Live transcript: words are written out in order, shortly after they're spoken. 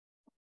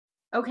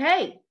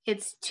Okay,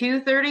 it's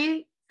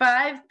 2:35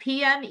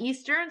 p.m.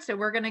 Eastern, so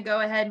we're going to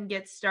go ahead and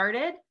get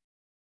started.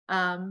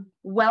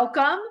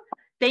 Welcome.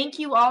 Thank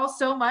you all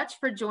so much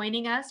for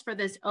joining us for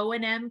this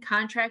O&M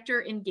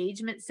contractor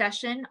engagement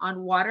session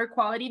on water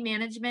quality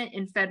management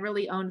in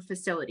federally owned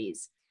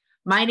facilities.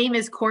 My name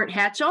is Court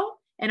Hatchell,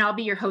 and I'll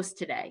be your host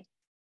today.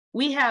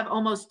 We have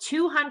almost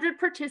 200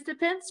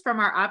 participants from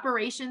our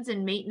operations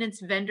and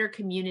maintenance vendor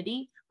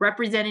community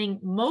representing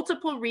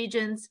multiple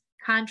regions,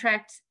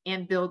 contracts,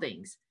 and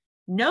buildings,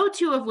 no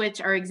two of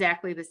which are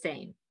exactly the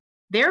same.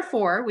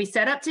 Therefore, we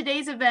set up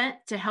today's event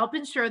to help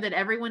ensure that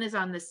everyone is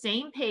on the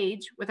same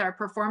page with our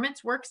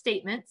performance work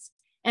statements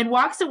and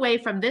walks away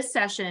from this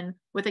session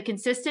with a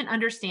consistent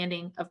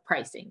understanding of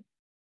pricing.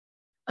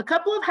 A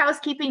couple of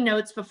housekeeping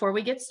notes before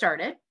we get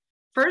started.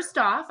 First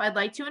off, I'd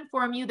like to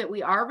inform you that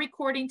we are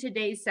recording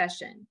today's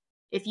session.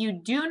 If you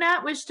do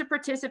not wish to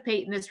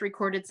participate in this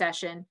recorded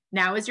session,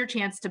 now is your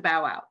chance to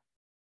bow out.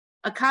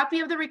 A copy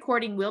of the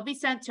recording will be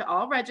sent to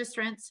all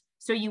registrants,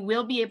 so you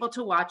will be able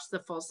to watch the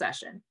full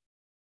session.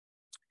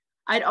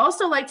 I'd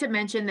also like to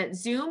mention that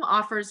Zoom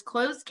offers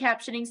closed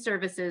captioning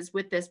services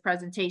with this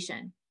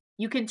presentation.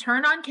 You can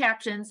turn on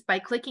captions by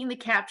clicking the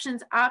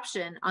captions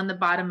option on the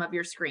bottom of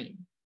your screen.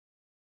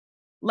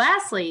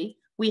 Lastly,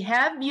 we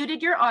have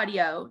muted your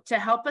audio to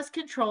help us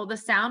control the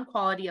sound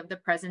quality of the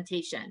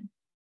presentation.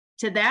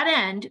 To that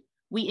end,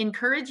 we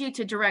encourage you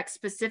to direct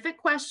specific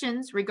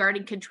questions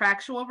regarding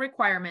contractual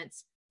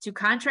requirements to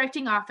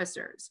contracting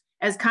officers,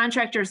 as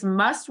contractors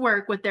must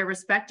work with their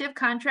respective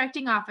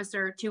contracting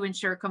officer to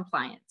ensure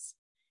compliance.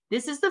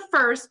 This is the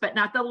first, but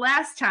not the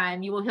last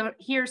time you will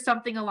hear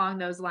something along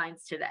those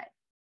lines today.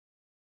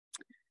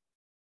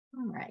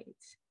 All right.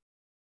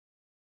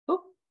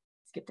 Oh,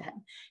 skipped ahead.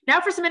 Now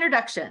for some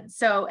introductions.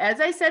 So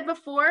as I said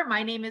before,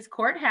 my name is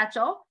Court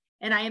Hatchell,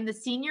 and I am the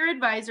Senior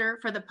Advisor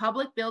for the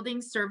Public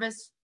Building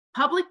Service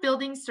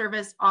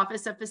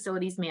Office of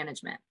Facilities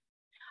Management.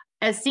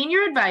 As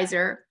Senior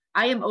Advisor,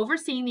 I am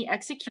overseeing the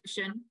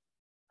execution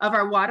of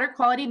our water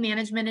quality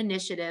management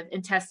initiative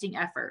and testing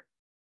effort.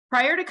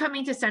 Prior to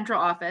coming to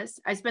central office,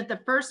 I spent the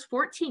first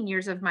 14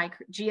 years of my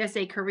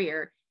GSA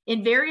career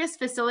in various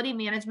facility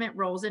management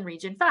roles in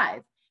Region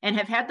 5 and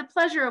have had the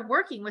pleasure of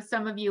working with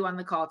some of you on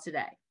the call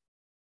today.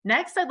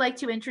 Next, I'd like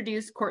to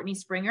introduce Courtney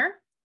Springer.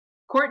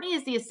 Courtney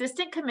is the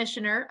Assistant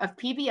Commissioner of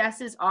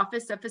PBS's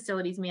Office of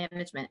Facilities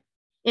Management.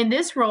 In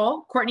this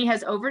role, Courtney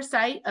has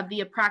oversight of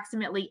the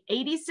approximately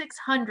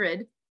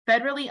 8,600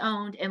 federally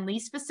owned and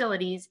leased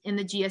facilities in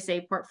the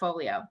GSA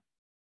portfolio.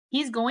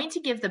 He's going to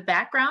give the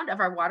background of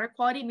our water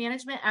quality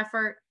management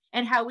effort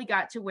and how we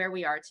got to where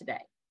we are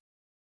today.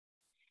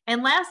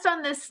 And last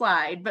on this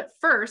slide, but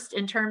first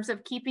in terms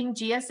of keeping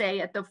GSA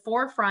at the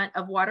forefront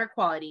of water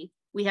quality,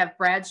 we have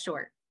Brad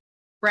Short.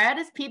 Brad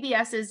is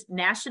PBS's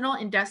National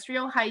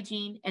Industrial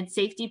Hygiene and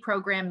Safety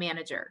Program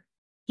Manager.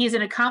 He is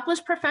an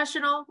accomplished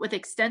professional with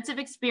extensive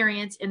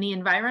experience in the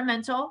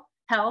environmental,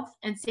 health,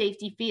 and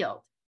safety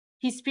field.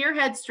 He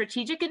spearheads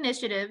strategic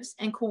initiatives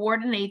and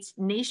coordinates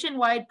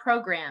nationwide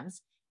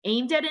programs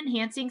aimed at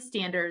enhancing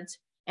standards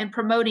and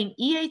promoting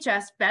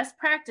EHS best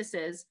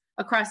practices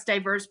across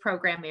diverse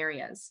program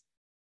areas.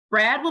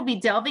 Brad will be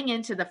delving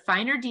into the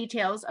finer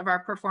details of our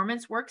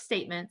performance work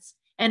statements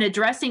and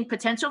addressing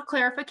potential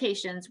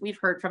clarifications we've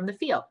heard from the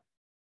field.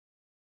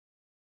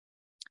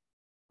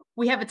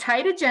 We have a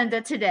tight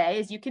agenda today,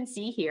 as you can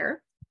see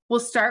here. We'll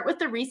start with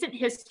the recent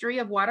history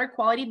of water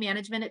quality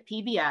management at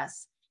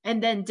PBS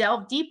and then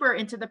delve deeper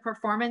into the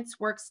performance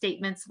work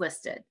statements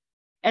listed.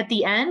 At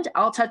the end,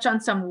 I'll touch on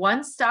some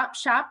one-stop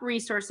shop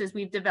resources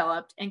we've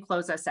developed and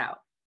close us out.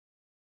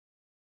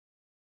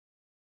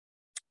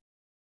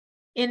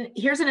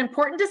 Here's an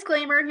important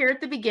disclaimer here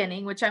at the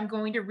beginning, which I'm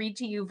going to read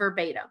to you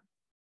verbatim.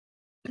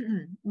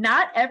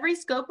 Not every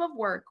scope of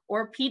work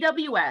or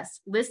PWS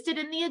listed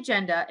in the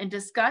agenda and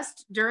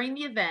discussed during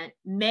the event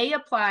may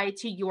apply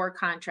to your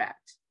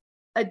contract.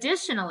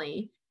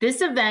 Additionally,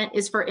 this event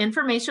is for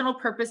informational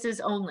purposes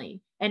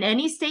only, and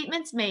any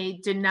statements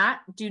made do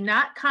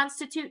not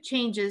constitute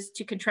changes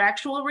to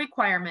contractual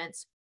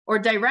requirements or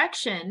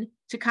direction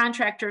to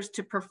contractors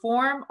to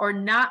perform or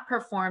not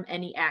perform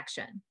any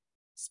action.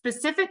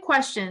 Specific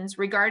questions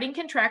regarding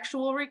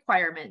contractual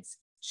requirements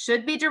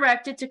should be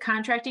directed to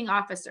contracting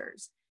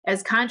officers,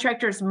 as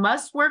contractors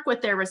must work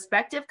with their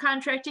respective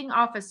contracting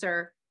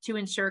officer to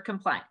ensure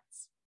compliance.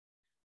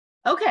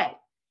 Okay.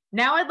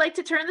 Now I'd like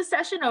to turn the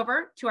session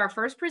over to our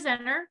first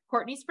presenter,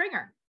 Courtney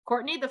Springer.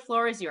 Courtney, the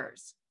floor is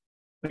yours.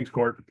 Thanks,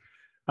 Court.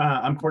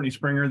 I'm Courtney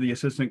Springer, the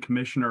Assistant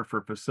Commissioner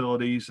for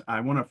Facilities. I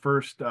want to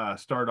first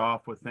start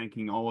off with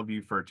thanking all of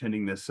you for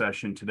attending this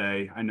session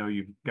today. I know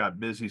you've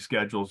got busy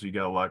schedules, you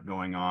got a lot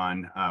going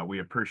on. We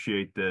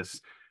appreciate this.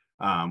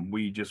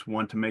 We just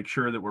want to make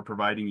sure that we're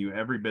providing you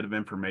every bit of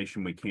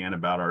information we can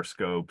about our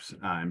scopes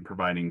and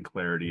providing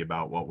clarity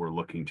about what we're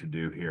looking to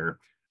do here,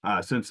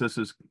 since this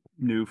is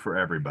new for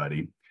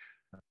everybody.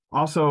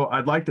 Also,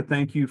 I'd like to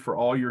thank you for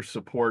all your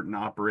support and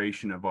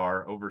operation of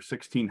our over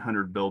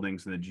 1,600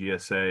 buildings in the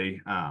GSA.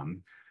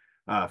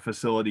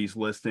 facilities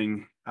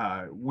listing.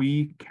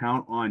 We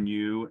count on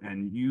you,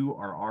 and you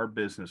are our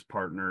business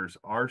partners.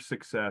 Our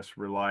success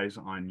relies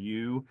on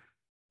you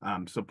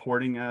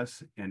supporting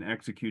us and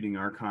executing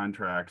our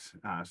contracts.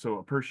 So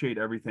appreciate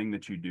everything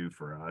that you do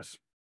for us.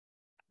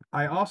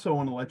 I also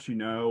want to let you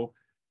know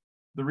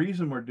the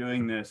reason we're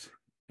doing this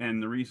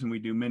and the reason we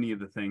do many of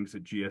the things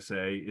at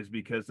GSA is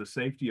because the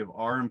safety of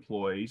our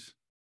employees,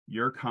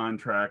 your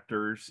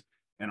contractors,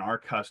 and our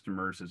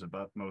customers is of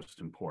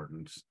utmost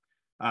importance.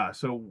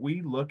 So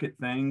we look at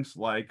things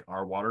like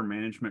our water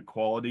management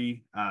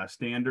quality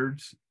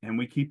standards, and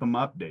we keep them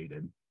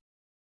updated.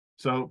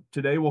 So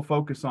today we'll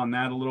focus on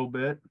that a little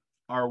bit.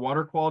 Our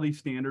water quality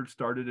standards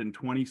started in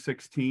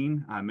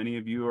 2016. Many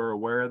of you are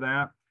aware of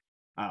that.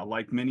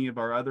 Like many of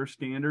our other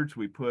standards,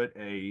 we put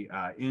a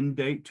end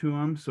date to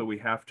them, so we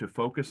have to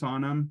focus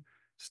on them,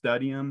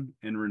 study them,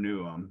 and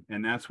renew them.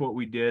 And that's what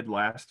we did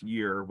last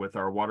year with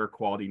our water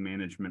quality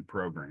management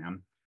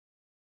program.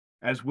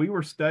 As we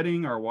were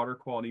studying our water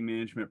quality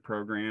management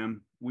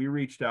program, we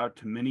reached out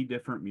to many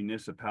different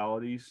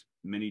municipalities,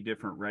 many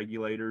different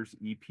regulators,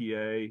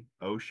 EPA,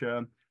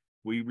 OSHA.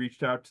 We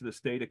reached out to the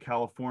state of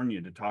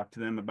California to talk to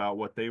them about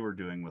what they were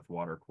doing with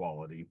water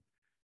quality.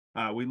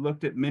 We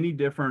looked at many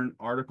different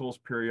articles,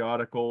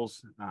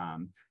 periodicals,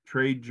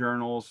 trade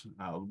journals,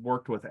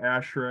 worked with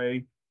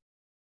ASHRAE.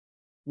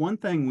 One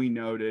thing we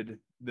noted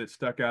that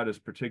stuck out as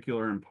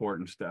particular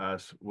importance to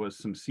us was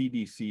some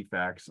CDC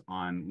facts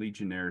on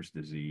Legionnaire's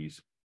disease.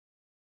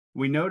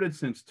 We noted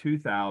since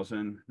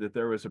 2000 that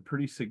there was a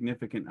pretty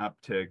significant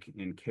uptick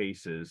in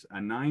cases, a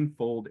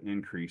 9-fold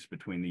increase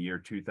between the year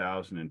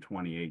 2000 and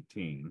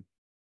 2018.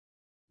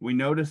 We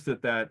noticed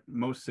that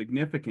most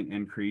significant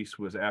increase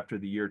was after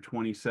the year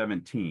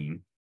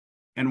 2017.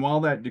 And while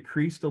that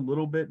decreased a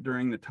little bit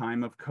during the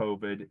time of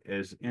COVID,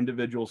 as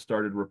individuals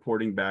started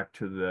reporting back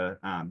to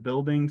the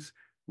buildings,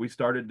 we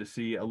started to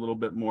see a little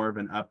bit more of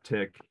an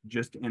uptick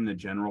just in the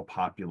general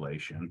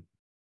population.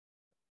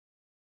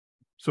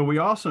 So we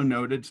also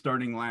noted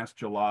starting last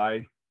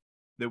July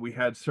that we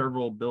had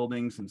several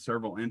buildings and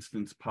several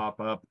incidents pop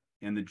up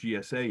in the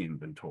GSA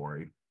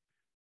inventory.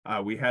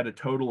 We had a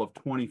total of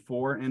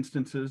 24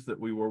 instances that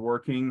we were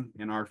working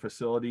in our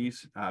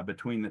facilities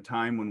between the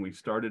time when we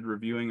started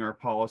reviewing our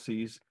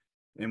policies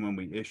and when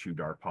we issued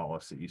our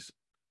policies.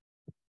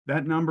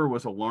 That number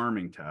was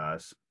alarming to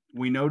us.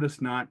 We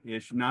noticed not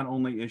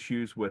only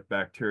issues with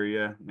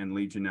bacteria and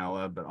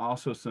Legionella, but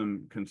also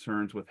some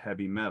concerns with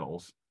heavy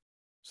metals.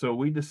 So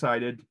we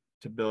decided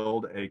to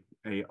build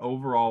a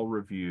overall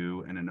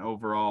review and an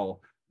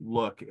overall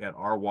look at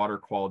our water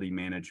quality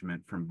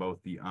management from both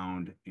the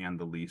owned and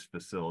the leased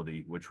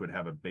facility, which would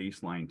have a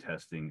baseline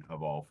testing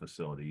of all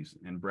facilities.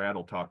 And Brad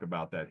will talk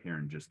about that here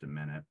in just a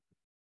minute.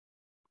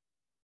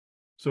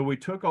 So we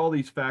took all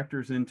these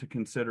factors into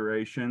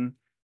consideration.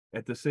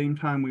 At the same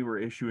time we were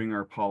issuing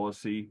our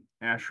policy,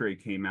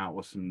 ASHRAE came out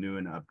with some new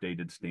and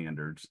updated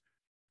standards.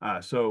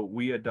 So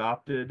we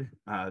adopted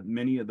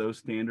many of those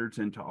standards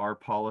into our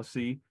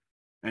policy.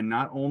 And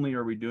not only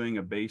are we doing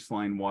a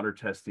baseline water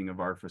testing of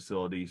our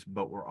facilities,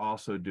 but we're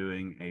also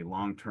doing a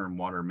long-term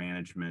water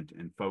management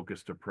and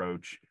focused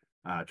approach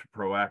to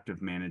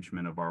proactive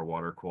management of our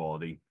water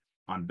quality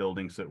on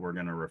buildings that we're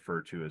going to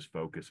refer to as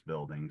focus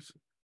buildings.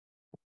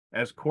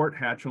 As Court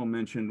Hatchell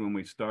mentioned when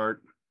we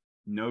start,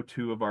 no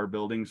two of our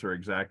buildings are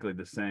exactly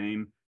the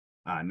same.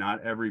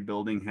 Not every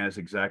building has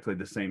exactly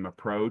the same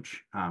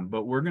approach,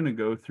 but we're going to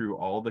go through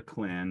all the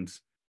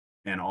CLINs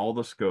and all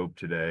the scope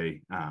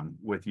today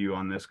with you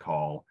on this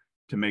call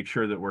to make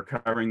sure that we're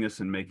covering this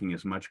and making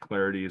as much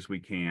clarity as we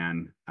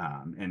can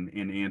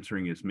and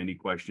answering as many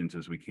questions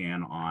as we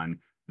can on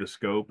the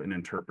scope and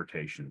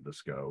interpretation of the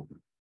scope.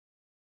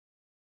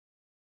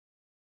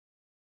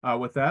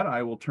 With that,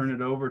 I will turn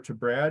it over to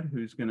Brad,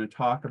 who's going to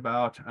talk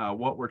about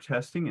what we're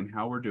testing and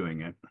how we're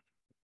doing it.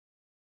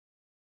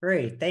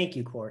 Great. Thank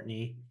you,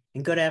 Courtney.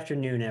 And good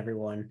afternoon,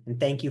 everyone. And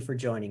thank you for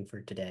joining for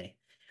today.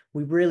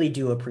 We really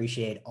do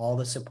appreciate all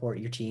the support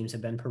your teams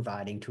have been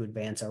providing to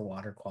advance our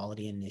water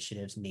quality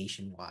initiatives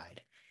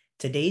nationwide.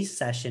 Today's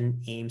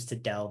session aims to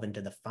delve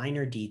into the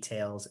finer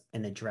details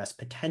and address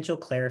potential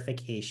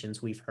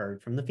clarifications we've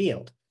heard from the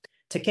field.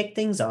 To kick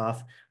things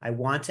off, I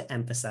want to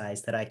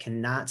emphasize that I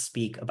cannot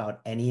speak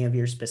about any of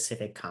your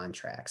specific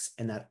contracts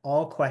and that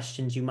all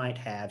questions you might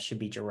have should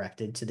be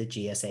directed to the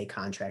GSA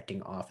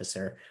contracting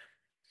officer.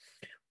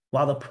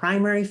 While the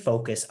primary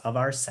focus of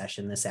our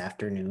session this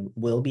afternoon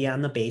will be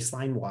on the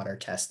baseline water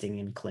testing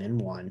in CLIN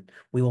 1,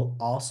 we will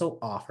also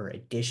offer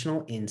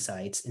additional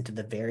insights into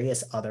the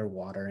various other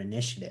water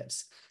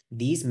initiatives.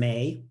 These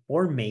may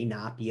or may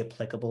not be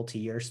applicable to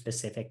your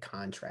specific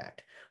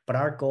contract, but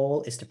our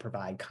goal is to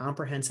provide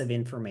comprehensive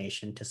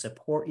information to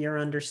support your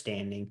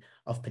understanding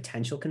of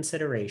potential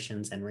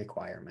considerations and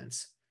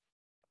requirements.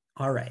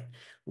 All right,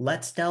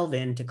 let's delve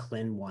into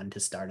CLIN 1 to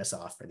start us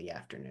off for the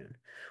afternoon,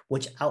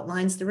 which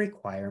outlines the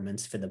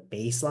requirements for the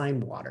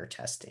baseline water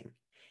testing.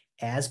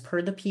 As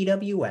per the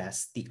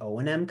PWS, the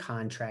O&M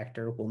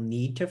contractor will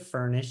need to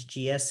furnish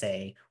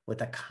GSA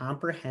with a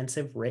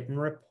comprehensive written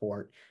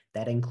report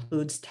that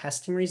includes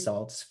testing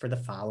results for the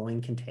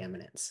following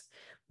contaminants: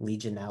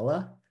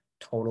 Legionella,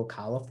 total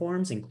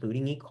coliforms,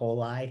 including E.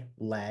 coli,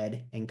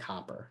 lead, and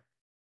copper.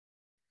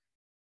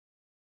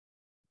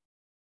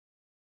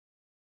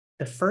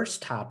 The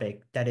first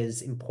topic that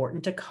is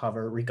important to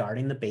cover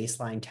regarding the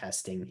baseline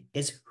testing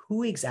is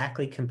who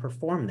exactly can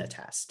perform the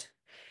test.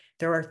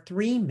 There are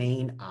three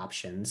main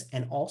options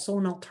and also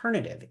an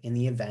alternative in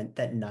the event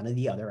that none of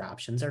the other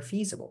options are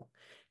feasible.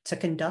 To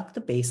conduct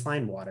the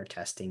baseline water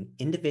testing,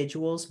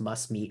 individuals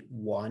must meet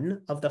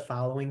one of the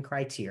following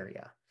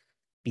criteria: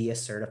 be a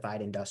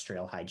certified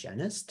industrial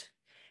hygienist,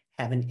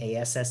 have an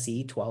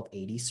ASSE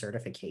 1280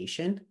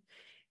 certification,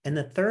 and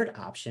the third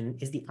option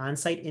is the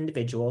on-site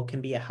individual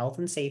can be a health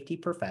and safety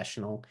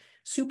professional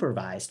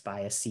supervised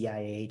by a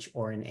CIH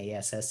or an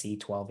ASSE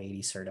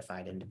 1280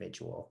 certified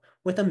individual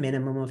with a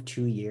minimum of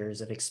 2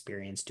 years of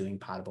experience doing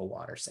potable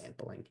water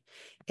sampling.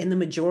 In the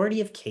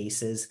majority of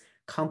cases,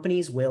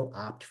 companies will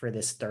opt for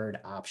this third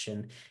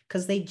option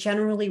because they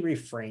generally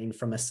refrain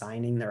from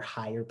assigning their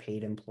higher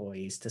paid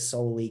employees to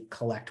solely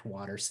collect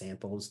water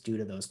samples due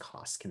to those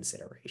cost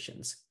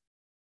considerations.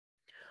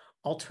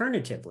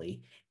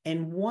 Alternatively,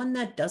 and one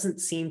that doesn't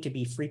seem to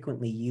be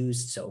frequently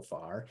used so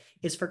far,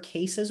 is for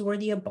cases where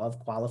the above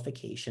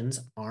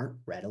qualifications aren't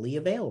readily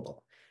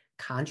available.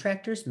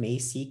 Contractors may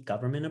seek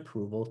government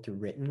approval through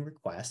written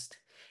request,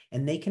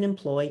 and they can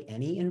employ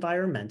any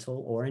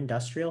environmental or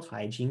industrial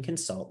hygiene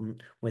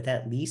consultant with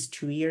at least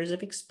 2 years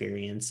of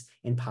experience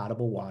in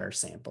potable water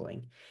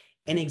sampling.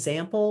 An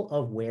example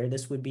of where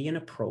this would be an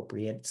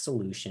appropriate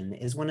solution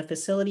is when a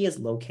facility is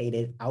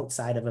located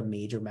outside of a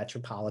major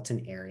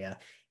metropolitan area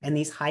and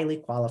these highly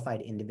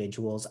qualified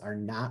individuals are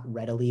not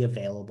readily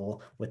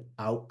available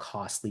without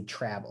costly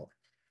travel.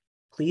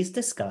 Please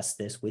discuss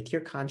this with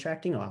your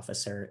contracting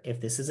officer if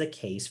this is a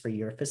case for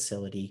your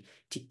facility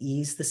to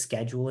ease the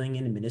scheduling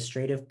and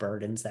administrative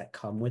burdens that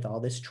come with all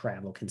this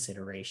travel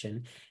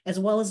consideration, as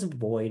well as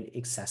avoid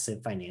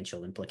excessive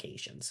financial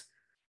implications.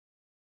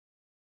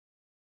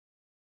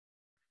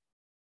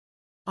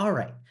 All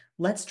right,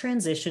 let's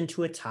transition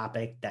to a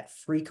topic that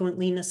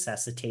frequently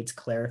necessitates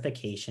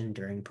clarification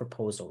during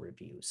proposal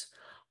reviews,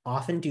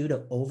 often due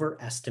to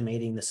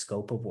overestimating the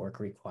scope of work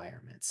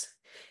requirements.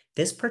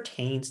 This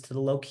pertains to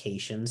the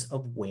locations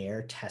of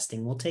where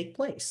testing will take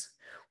place.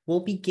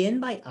 We'll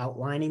begin by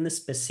outlining the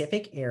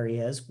specific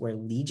areas where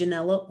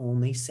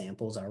Legionella-only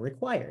samples are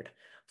required,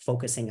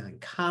 focusing on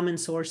common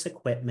source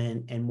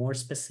equipment and more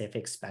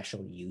specific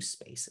special use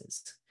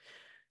spaces.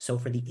 So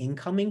for the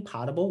incoming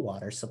potable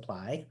water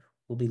supply,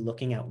 we'll be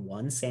looking at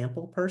 1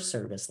 sample per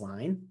service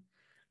line.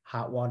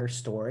 Hot water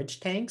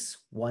storage tanks,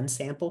 1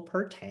 sample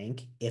per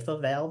tank if a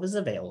valve is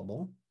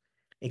available.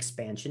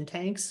 Expansion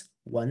tanks,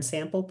 1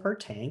 sample per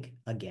tank,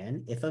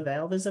 again, if a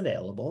valve is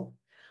available.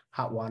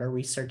 Hot water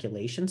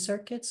recirculation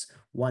circuits,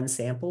 1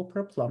 sample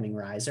per plumbing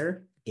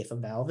riser if a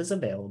valve is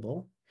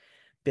available.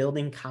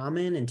 Building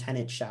common and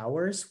tenant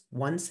showers,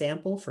 1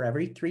 sample for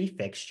every 3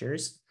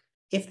 fixtures,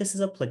 if this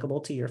is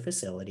applicable to your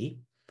facility.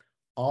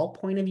 All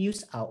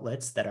point-of-use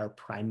outlets that are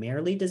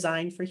primarily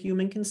designed for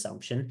human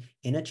consumption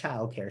in a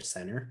childcare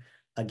center.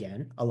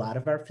 Again, a lot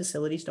of our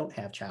facilities don't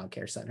have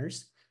childcare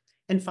centers.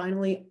 And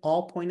finally,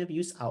 all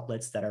point-of-use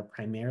outlets that are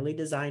primarily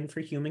designed for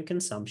human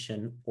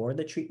consumption or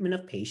the treatment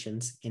of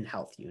patients in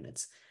health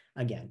units.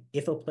 Again,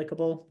 if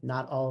applicable,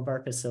 not all of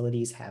our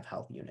facilities have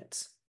health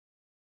units.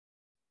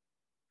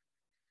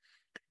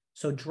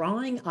 So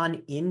drawing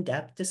on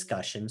in-depth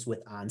discussions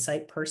with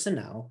on-site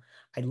personnel,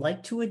 I'd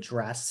like to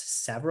address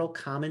several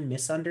common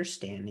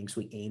misunderstandings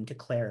we aim to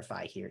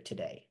clarify here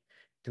today.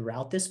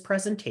 Throughout this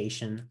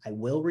presentation, I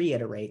will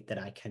reiterate that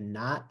I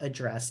cannot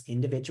address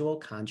individual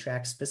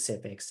contract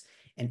specifics,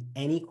 and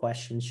any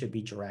questions should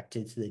be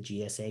directed to the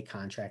GSA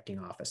contracting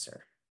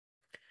officer.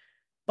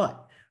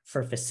 But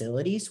for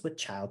facilities with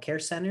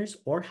childcare centers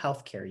or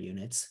healthcare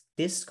units,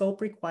 this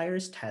scope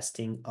requires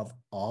testing of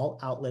all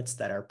outlets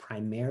that are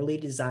primarily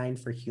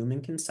designed for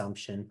human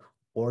consumption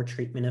or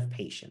treatment of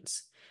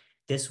patients.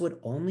 This would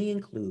only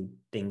include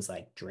things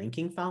like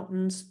drinking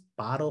fountains,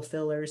 bottle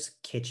fillers,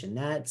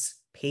 kitchenettes,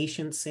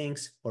 patient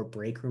sinks, or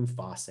break room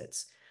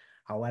faucets.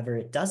 However,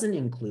 it doesn't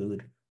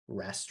include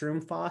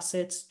restroom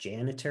faucets,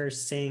 janitor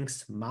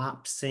sinks,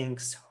 mop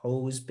sinks,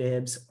 hose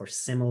bibs, or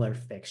similar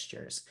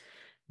fixtures.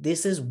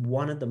 This is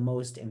one of the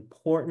most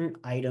important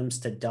items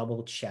to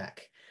double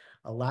check.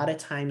 A lot of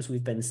times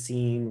we've been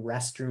seeing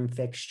restroom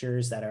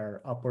fixtures that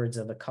are upwards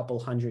of a couple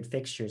hundred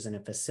fixtures in a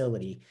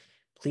facility.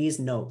 Please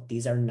note,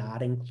 these are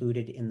not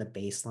included in the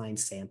baseline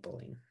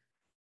sampling.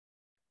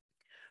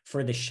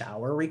 For the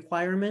shower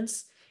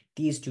requirements,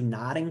 these do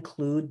not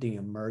include the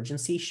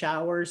emergency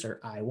showers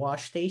or eye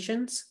wash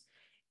stations.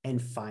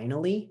 And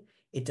finally,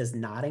 it does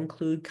not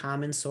include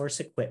common source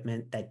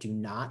equipment that do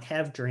not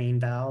have drain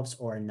valves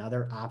or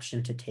another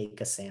option to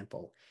take a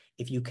sample.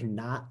 If you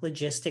cannot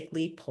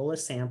logistically pull a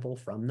sample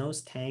from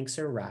those tanks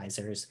or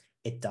risers,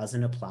 it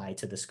doesn't apply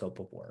to the scope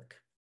of work.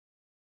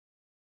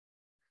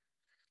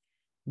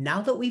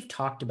 Now that we've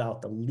talked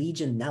about the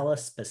Legionella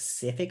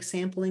specific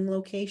sampling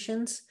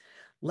locations,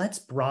 Let's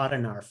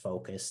broaden our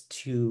focus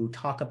to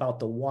talk about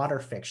the water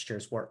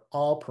fixtures where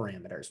all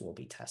parameters will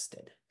be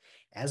tested.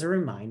 As a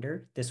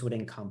reminder, this would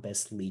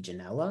encompass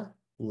Legionella,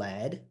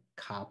 lead,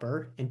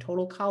 copper, and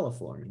total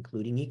coliform,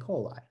 including E.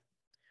 coli.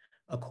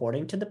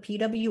 According to the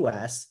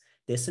PWS,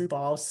 this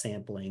involves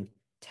sampling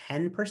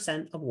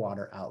 10% of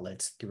water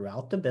outlets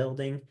throughout the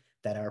building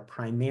that are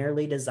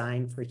primarily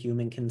designed for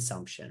human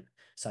consumption,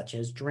 such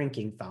as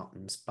drinking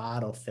fountains,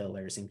 bottle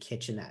fillers, and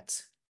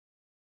kitchenettes.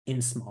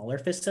 In smaller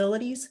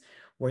facilities,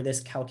 where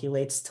this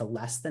calculates to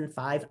less than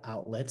 5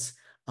 outlets,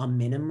 a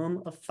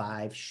minimum of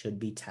 5 should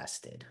be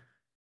tested.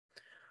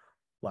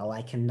 While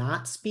I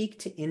cannot speak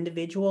to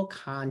individual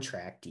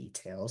contract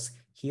details,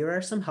 here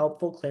are some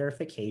helpful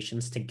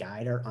clarifications to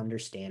guide our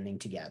understanding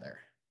together.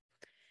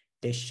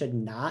 This should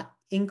not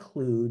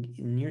include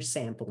in your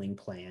sampling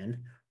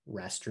plan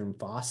restroom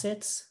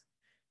faucets,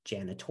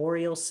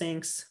 janitorial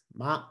sinks,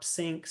 mop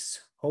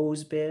sinks,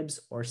 hose bibs,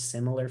 or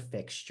similar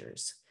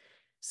fixtures.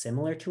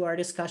 Similar to our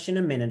discussion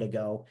a minute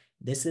ago,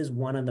 this is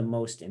one of the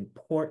most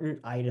important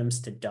items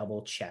to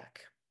double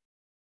check.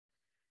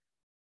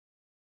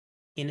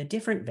 In a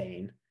different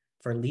vein,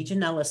 for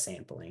Legionella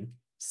sampling,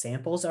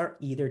 samples are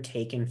either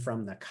taken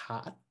from the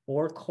hot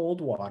or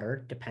cold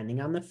water, depending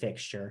on the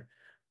fixture,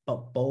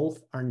 but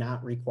both are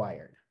not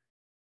required.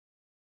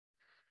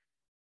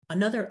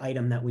 Another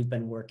item that we've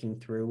been working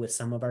through with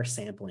some of our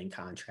sampling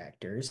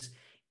contractors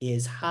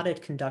is how to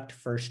conduct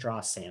first draw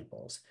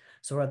samples.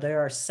 So there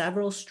are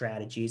several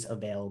strategies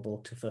available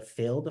to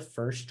fulfill the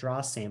first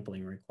draw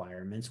sampling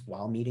requirements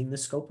while meeting the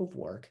scope of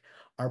work.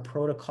 Our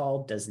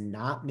protocol does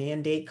not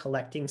mandate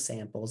collecting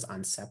samples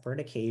on separate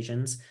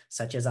occasions,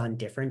 such as on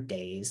different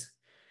days.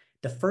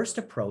 The first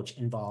approach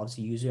involves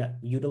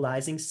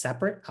utilizing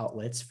separate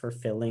outlets for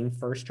filling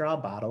first draw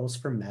bottles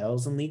for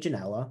metals and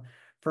Legionella.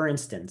 For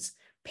instance,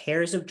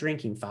 pairs of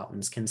drinking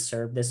fountains can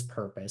serve this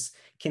purpose.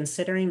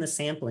 Considering the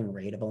sampling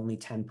rate of only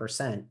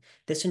 10%,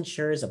 this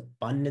ensures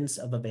abundance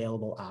of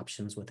available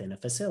options within a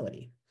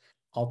facility.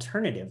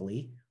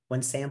 Alternatively,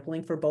 when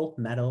sampling for both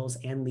metals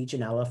and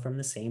Legionella from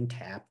the same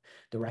tap,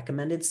 the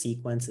recommended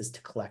sequence is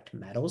to collect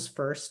metals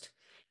first.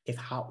 If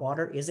hot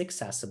water is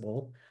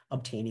accessible,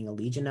 obtaining a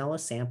Legionella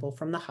sample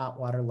from the hot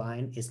water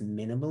line is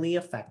minimally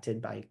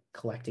affected by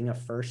collecting a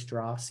first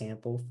draw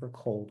sample for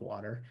cold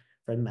water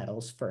for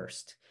metals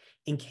first.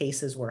 In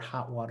cases where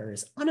hot water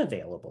is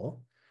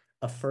unavailable,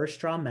 a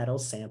first draw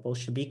metals sample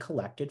should be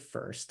collected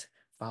first,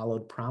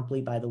 followed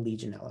promptly by the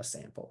Legionella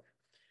sample.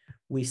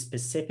 We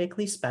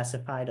specifically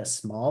specified a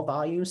small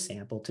volume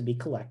sample to be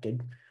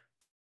collected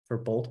for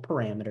both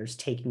parameters,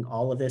 taking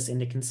all of this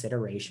into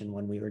consideration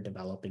when we were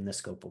developing the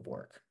scope of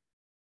work.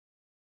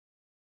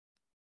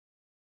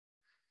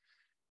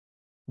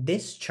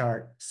 This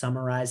chart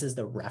summarizes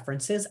the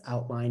references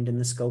outlined in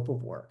the scope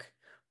of work,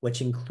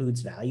 which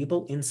includes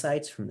valuable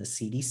insights from the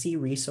CDC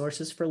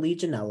resources for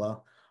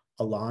Legionella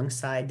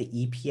alongside the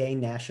EPA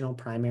National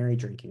Primary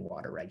Drinking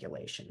Water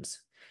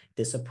Regulations.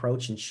 This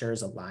approach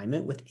ensures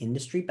alignment with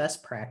industry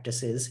best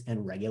practices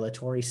and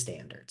regulatory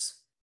standards.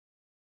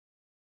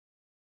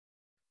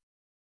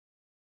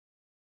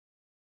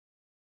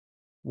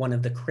 One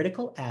of the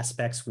critical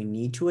aspects we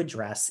need to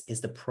address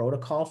is the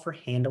protocol for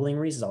handling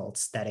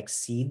results that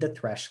exceed the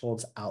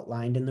thresholds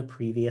outlined in the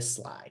previous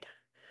slide.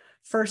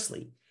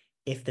 Firstly,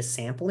 if the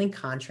sampling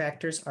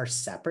contractors are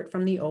separate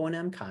from the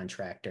O&M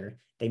contractor,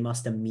 they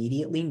must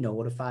immediately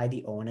notify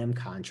the O&M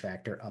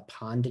contractor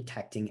upon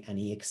detecting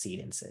any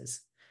exceedances.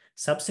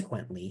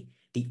 Subsequently,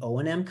 the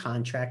O&M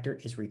contractor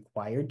is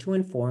required to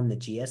inform the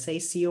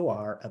GSA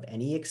COR of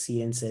any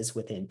exceedances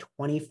within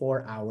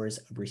 24 hours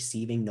of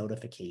receiving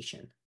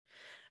notification.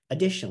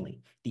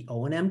 Additionally, the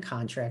O&M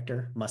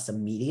contractor must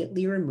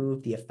immediately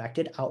remove the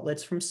affected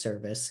outlets from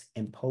service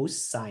and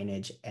post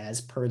signage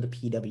as per the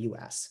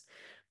PWS.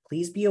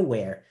 Please be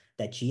aware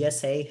that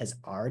GSA has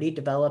already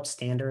developed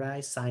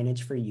standardized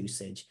signage for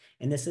usage,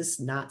 and this is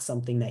not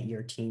something that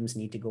your teams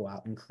need to go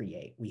out and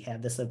create. We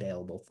have this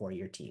available for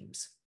your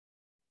teams.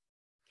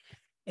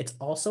 It's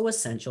also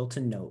essential to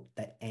note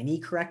that any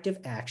corrective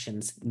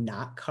actions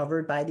not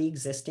covered by the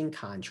existing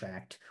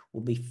contract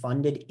will be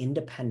funded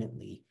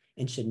independently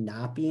and should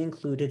not be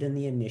included in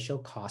the initial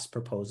cost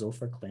proposal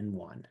for CLIN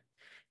 1.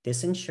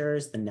 This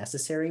ensures the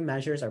necessary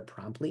measures are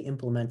promptly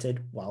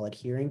implemented while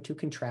adhering to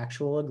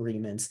contractual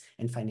agreements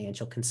and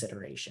financial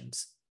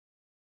considerations.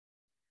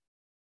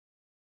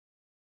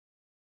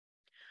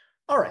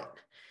 All right,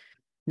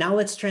 now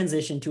let's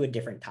transition to a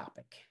different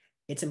topic.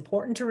 It's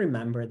important to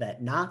remember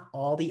that not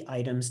all the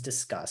items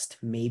discussed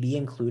may be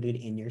included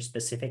in your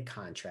specific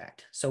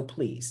contract, so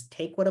please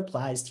take what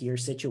applies to your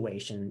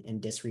situation and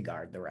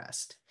disregard the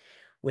rest.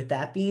 With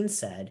that being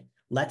said,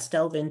 let's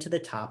delve into the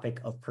topic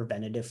of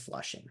preventative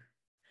flushing.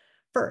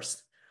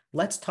 First,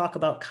 let's talk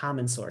about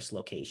common source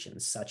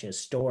locations such as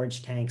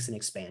storage tanks and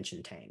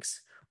expansion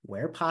tanks.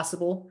 Where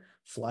possible,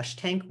 flush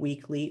tank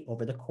weekly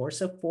over the course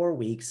of 4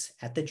 weeks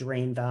at the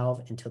drain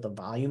valve until the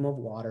volume of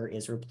water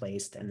is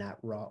replaced and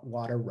that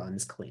water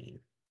runs clean.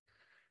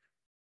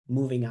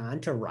 Moving on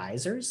to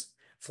risers.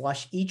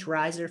 Flush each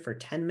riser for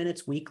 10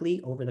 minutes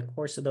weekly over the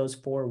course of those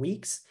 4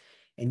 weeks,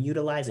 and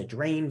utilize a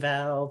drain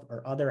valve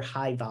or other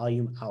high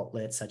volume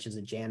outlets such as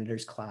a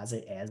janitor's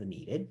closet as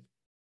needed.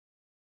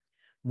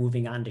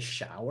 Moving on to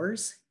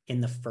showers. In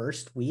the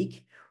first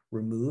week,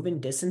 remove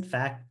and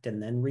disinfect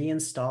and then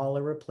reinstall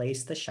or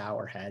replace the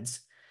shower heads.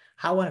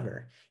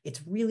 However,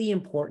 it's really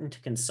important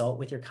to consult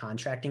with your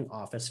contracting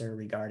officer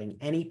regarding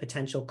any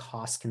potential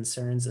cost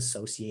concerns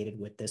associated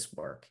with this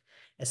work,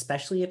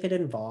 especially if it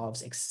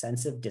involves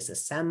extensive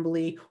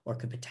disassembly or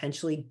could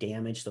potentially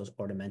damage those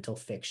ornamental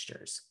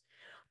fixtures.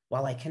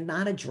 While I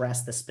cannot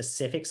address the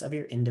specifics of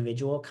your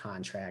individual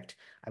contract,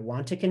 I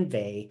want to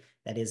convey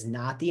that it is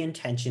not the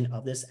intention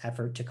of this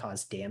effort to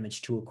cause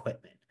damage to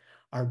equipment.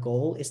 Our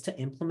goal is to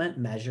implement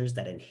measures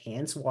that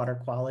enhance water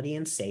quality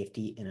and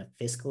safety in a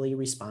fiscally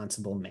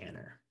responsible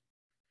manner.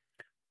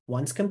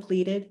 Once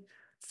completed,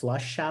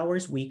 flush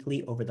showers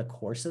weekly over the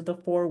course of the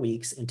 4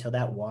 weeks until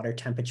that water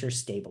temperature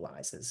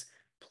stabilizes.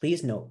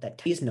 Please note that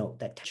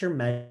temperature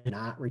measure is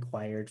not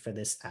required for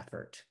this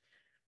effort.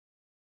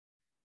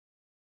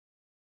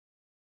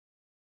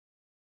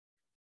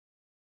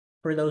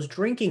 For those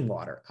drinking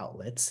water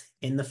outlets,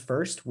 in the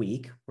first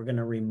week, we're going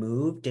to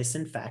remove,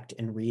 disinfect,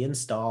 and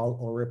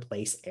reinstall or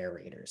replace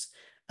aerators.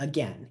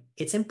 Again,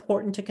 it's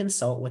important to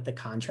consult with the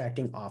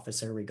contracting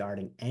officer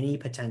regarding any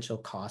potential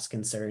cost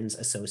concerns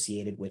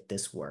associated with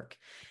this work,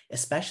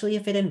 especially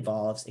if it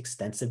involves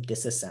extensive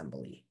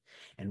disassembly.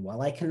 And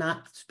while I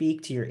cannot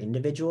speak to your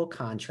individual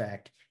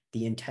contract,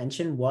 the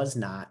intention was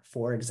not,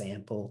 for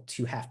example,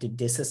 to have to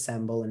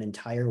disassemble an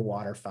entire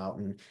water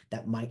fountain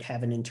that might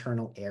have an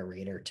internal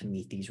aerator to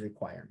meet these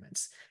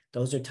requirements.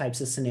 Those are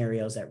types of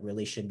scenarios that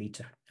really should be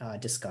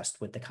discussed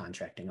with the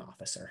contracting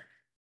officer.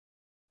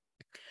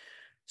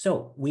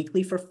 So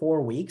weekly for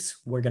 4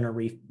 weeks, we're going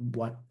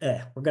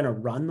to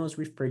run those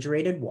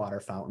refrigerated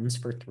water fountains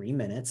for 3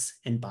 minutes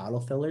and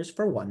bottle fillers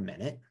for 1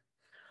 minute.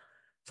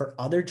 For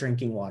other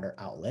drinking water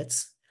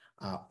outlets,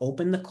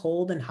 open the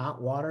cold and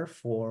hot water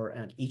for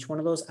each one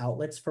of those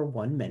outlets for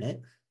 1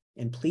 minute.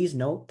 And please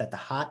note that the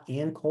hot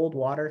and cold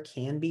water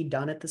can be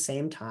done at the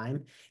same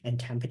time, and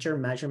temperature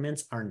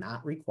measurements are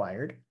not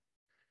required.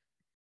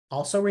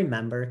 Also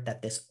remember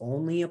that this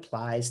only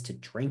applies to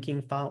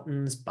drinking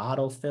fountains,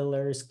 bottle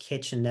fillers,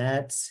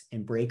 kitchenettes,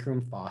 and break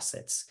room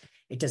faucets.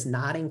 It does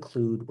not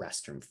include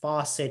restroom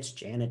faucets,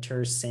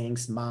 janitors,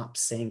 sinks, mop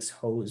sinks,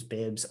 hose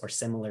bibs, or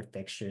similar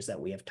fixtures that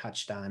we have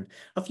touched on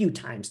a few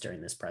times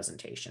during this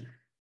presentation.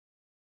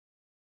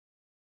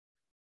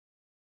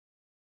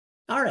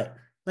 All right,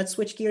 let's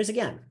switch gears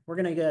again.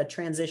 We're going to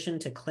transition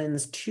to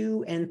CLINs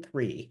 2 and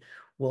 3.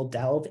 We'll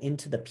delve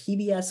into the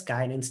PBS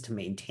guidance to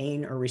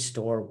maintain or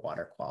restore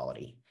water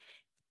quality.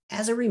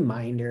 As a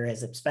reminder,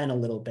 as it's been a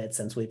little bit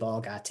since we've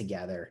all got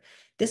together,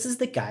 this is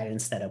the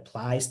guidance that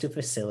applies to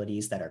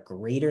facilities that are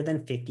greater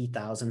than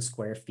 50,000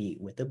 square feet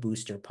with a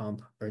booster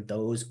pump or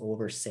those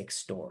over 6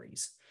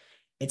 stories.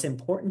 It's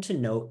important to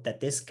note that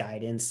this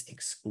guidance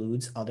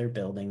excludes other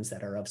buildings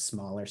that are of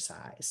smaller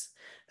size.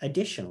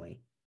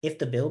 Additionally, if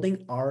the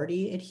building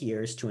already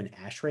adheres to an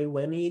ASHRAE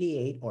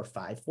 188 or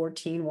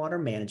 514 water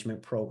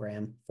management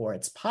program for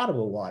its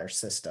potable water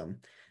system,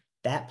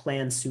 that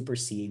plan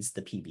supersedes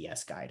the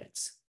PBS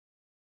guidance.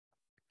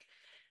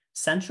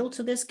 Central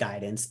to this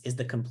guidance is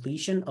the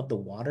completion of the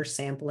water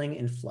sampling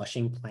and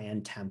flushing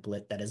plan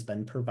template that has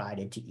been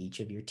provided to each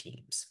of your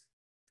teams.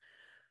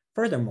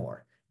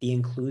 Furthermore, the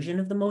inclusion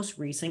of the most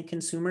recent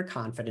consumer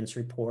confidence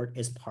report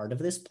is part of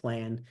this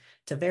plan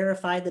to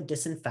verify the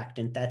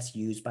disinfectant that's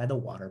used by the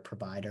water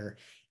provider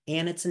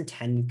and its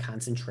intended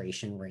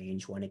concentration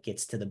range when it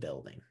gets to the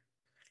building.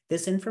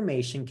 This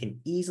information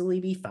can easily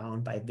be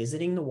found by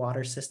visiting the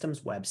water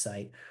system's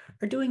website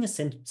or doing a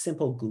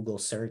simple Google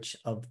search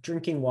of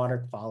drinking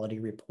water quality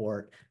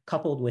report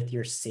coupled with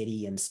your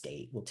city and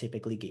state will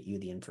typically get you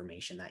the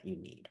information that you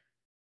need.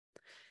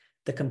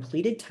 The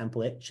completed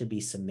template should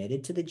be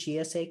submitted to the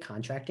GSA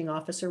contracting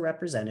officer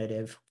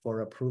representative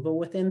for approval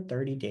within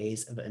 30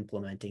 days of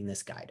implementing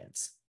this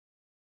guidance.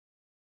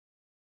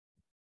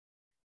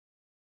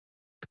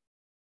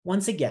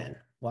 Once again,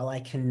 while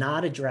I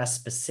cannot address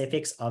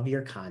specifics of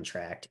your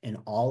contract and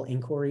all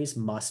inquiries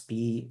must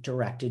be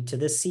directed to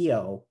the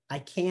CO, I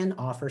can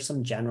offer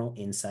some general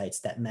insights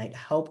that might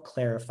help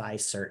clarify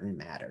certain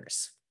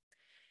matters.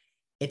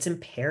 It's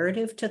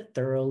imperative to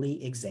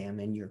thoroughly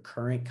examine your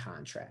current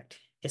contract,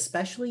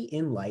 especially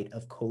in light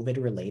of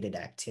COVID-related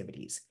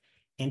activities,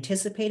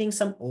 anticipating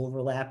some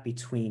overlap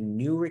between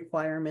new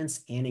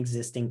requirements and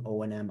existing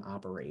O&M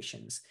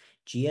operations.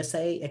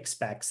 GSA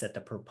expects that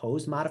the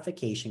proposed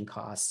modification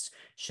costs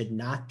should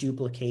not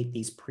duplicate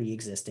these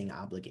pre-existing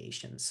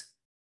obligations.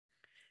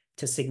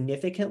 To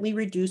significantly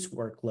reduce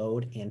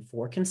workload and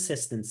for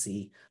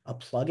consistency, a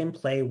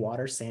plug-and-play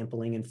water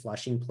sampling and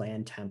flushing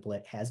plan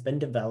template has been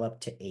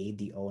developed to aid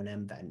the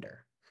O&M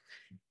vendor.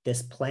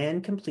 This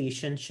plan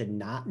completion should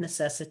not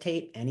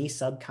necessitate any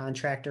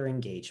subcontractor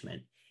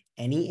engagement.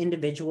 Any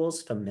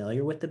individuals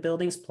familiar with the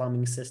building's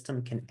plumbing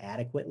system can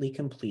adequately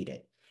complete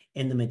it.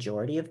 In the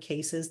majority of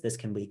cases, this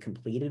can be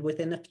completed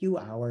within a few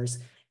hours,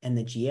 and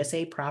the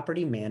GSA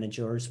property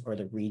managers or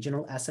the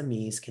regional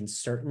SMEs can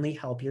certainly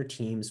help your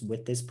teams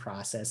with this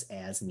process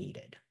as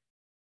needed.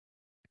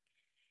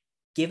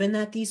 Given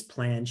that these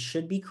plans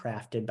should be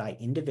crafted by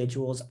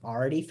individuals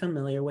already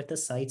familiar with the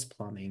site's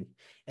plumbing,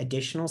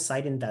 additional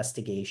site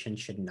investigation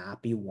should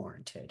not be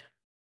warranted.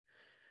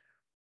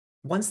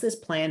 Once this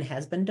plan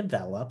has been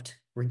developed,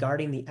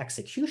 regarding the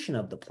execution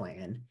of the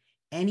plan,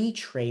 any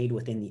trade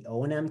within the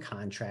O&M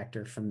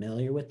contractor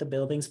familiar with the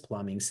building's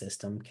plumbing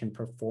system can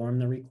perform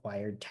the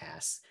required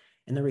tasks,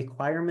 and the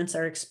requirements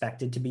are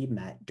expected to be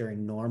met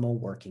during normal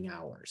working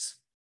hours.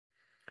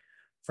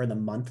 For the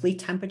monthly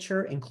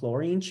temperature and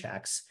chlorine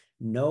checks,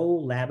 no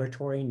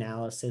laboratory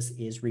analysis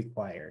is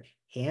required.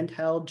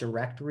 Handheld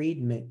direct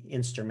read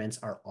instruments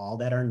are all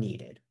that are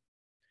needed.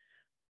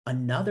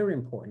 Another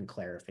important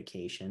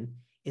clarification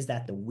is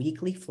that the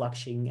weekly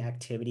flushing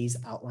activities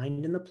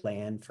outlined in the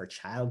plan for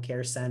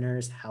childcare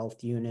centers,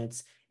 health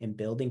units, and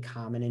building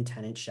common and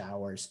tenant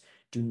showers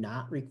do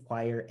not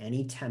require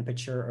any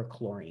temperature or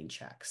chlorine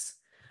checks.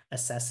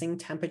 Assessing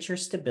temperature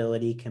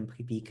stability can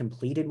be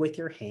completed with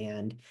your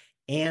hand,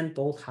 and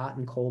both hot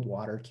and cold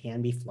water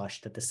can be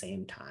flushed at the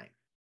same time.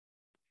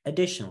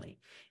 Additionally,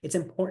 it's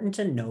important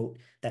to note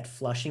that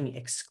flushing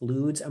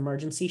excludes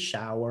emergency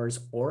showers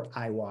or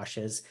eye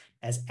washes,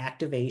 as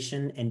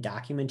activation and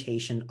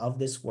documentation of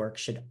this work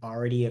should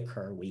already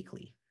occur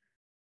weekly.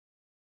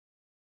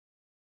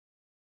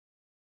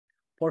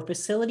 For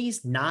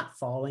facilities not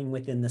falling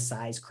within the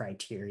size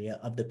criteria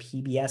of the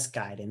PBS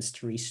guidance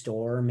to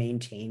restore or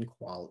maintain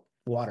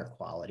water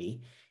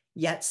quality,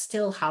 yet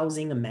still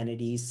housing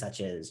amenities such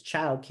as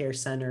childcare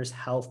centers,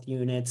 health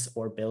units,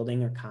 or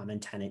building or common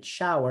tenant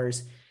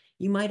showers,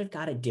 you might have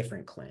got a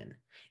different CLIN.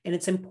 And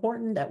it's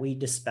important that we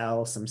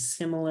dispel some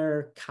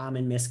similar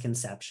common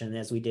misconception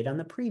as we did on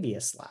the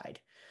previous slide.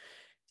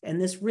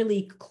 And this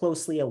really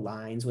closely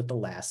aligns with the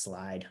last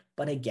slide.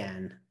 But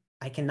again,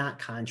 I cannot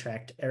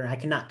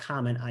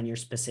comment on your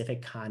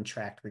specific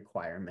contract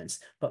requirements,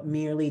 but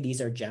merely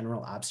these are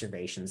general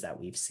observations that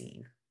we've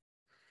seen.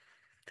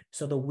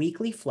 So the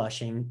weekly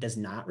flushing does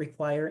not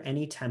require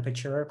any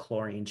temperature or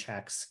chlorine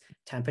checks.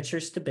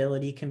 Temperature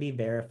stability can be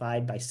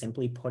verified by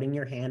simply putting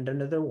your hand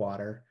under the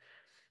water.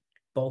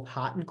 Both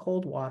hot and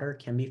cold water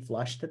can be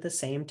flushed at the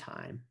same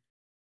time.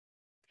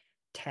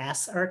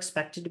 Tasks are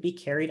expected to be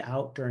carried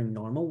out during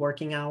normal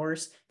working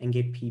hours and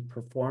can be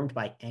performed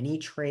by any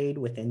trade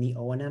within the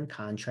O&M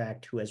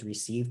contract who has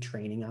received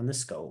training on the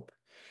scope.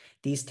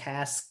 These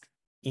tasks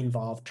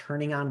involve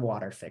turning on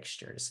water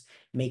fixtures,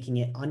 making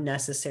it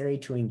unnecessary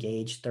to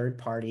engage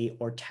third-party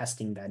or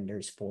testing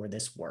vendors for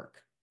this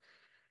work.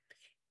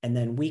 And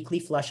then weekly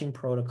flushing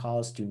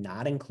protocols do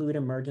not include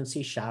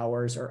emergency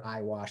showers or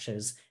eye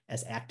washes,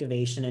 as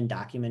activation and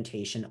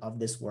documentation of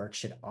this work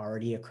should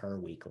already occur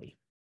weekly.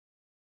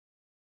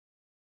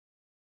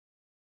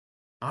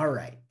 All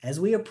right, as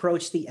we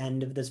approach the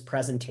end of this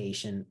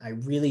presentation, I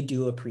really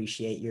do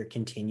appreciate your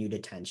continued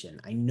attention.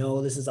 I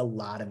know this is a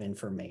lot of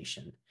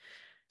information.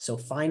 So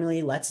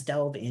finally, let's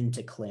delve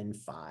into CLIN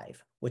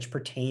 5, which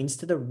pertains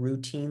to the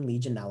routine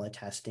Legionella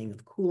testing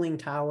of cooling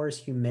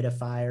towers,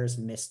 humidifiers,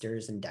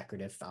 misters, and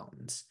decorative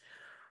fountains.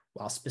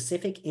 While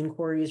specific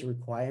inquiries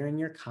requiring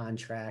your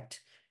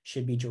contract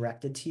should be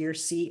directed to your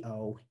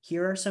CO,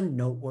 here are some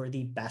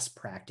noteworthy best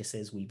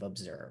practices we've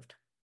observed.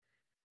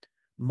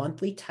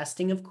 Monthly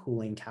testing of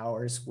cooling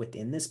towers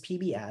within this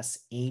PBS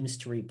aims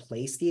to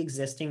replace the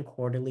existing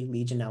quarterly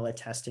Legionella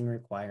testing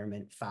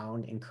requirement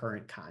found in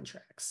current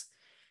contracts.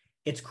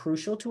 It's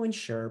crucial to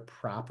ensure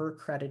proper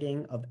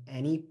crediting of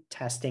any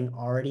testing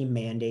already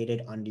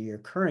mandated under your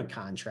current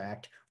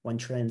contract when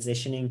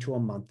transitioning to a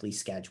monthly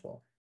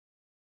schedule.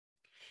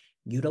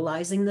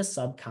 Utilizing the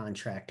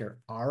subcontractor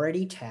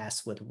already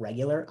tasked with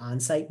regular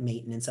on-site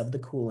maintenance of the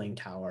cooling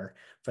tower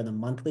for the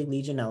monthly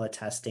Legionella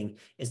testing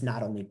is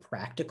not only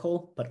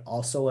practical, but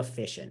also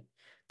efficient.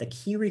 The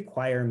key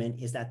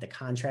requirement is that the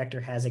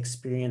contractor has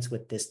experience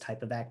with this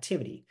type of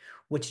activity,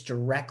 which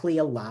directly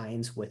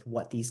aligns with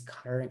what these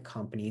current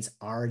companies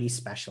already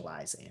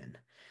specialize in.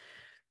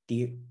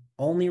 The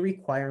only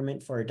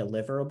requirement for a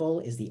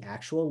deliverable is the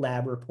actual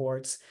lab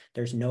reports.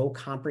 There's no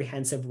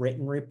comprehensive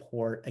written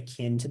report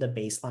akin to the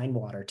baseline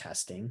water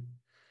testing.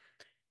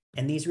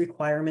 And these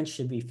requirements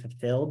should be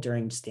fulfilled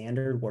during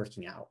standard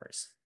working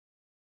hours.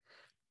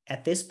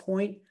 At this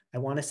point, I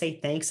want to say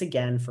thanks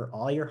again for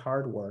all your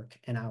hard work,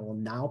 and I will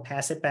now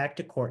pass it back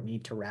to Courtney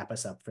to wrap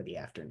us up for the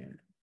afternoon.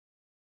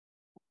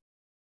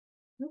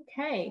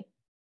 Okay.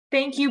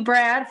 Thank you,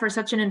 Brad, for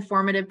such an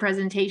informative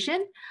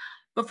presentation.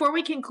 Before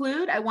we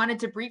conclude, I wanted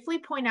to briefly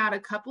point out a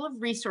couple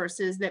of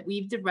resources that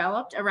we've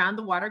developed around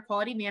the water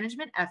quality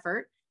management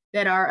effort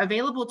that are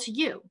available to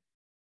you.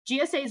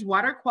 GSA's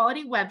water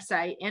quality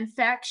website and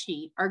fact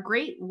sheet are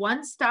great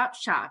one-stop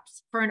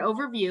shops for an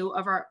overview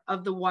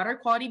of the water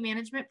quality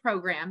management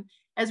program,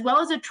 as well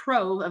as a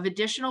trove of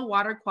additional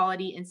water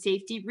quality and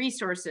safety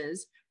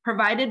resources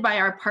provided by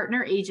our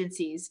partner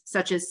agencies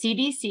such as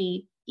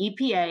CDC,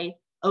 EPA,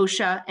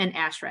 OSHA, and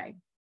ASHRAE.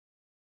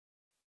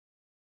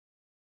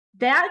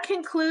 That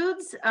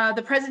concludes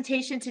the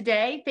presentation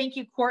today. Thank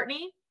you,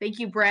 Courtney. Thank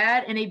you,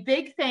 Brad. And a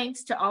big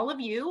thanks to all of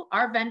you,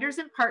 our vendors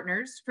and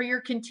partners, for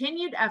your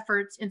continued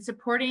efforts in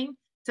supporting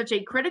such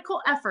a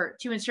critical effort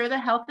to ensure the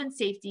health and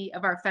safety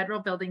of our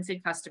federal buildings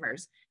and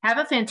customers. Have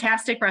a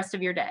fantastic rest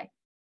of your day.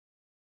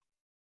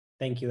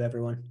 Thank you,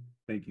 everyone.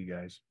 Thank you,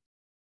 guys.